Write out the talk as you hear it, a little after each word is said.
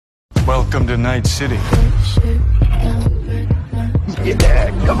Welcome to Night City. Yeah,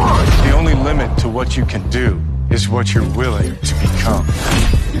 come on! The only limit to what you can do is what you're willing to become.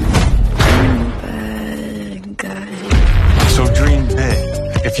 So dream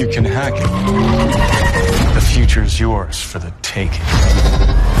big. If you can hack it, the future's yours for the taking.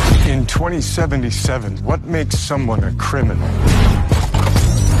 In 2077, what makes someone a criminal?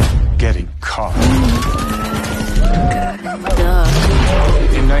 Getting caught.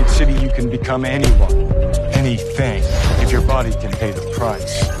 In Night City, you can become anyone, anything, if your body can pay the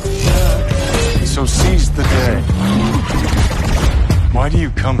price. So seize the day. Why do you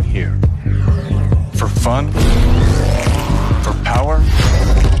come here? For fun? For power?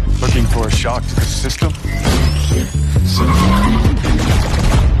 Looking for a shock to the system?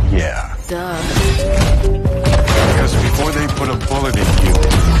 Yeah. Because before they put a bullet in you,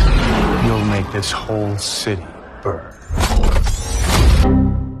 you'll make this whole city burn.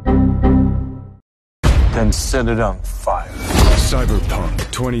 Then set it on fire.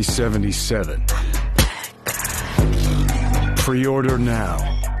 Cyberpunk 2077. Pre-order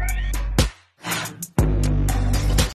now.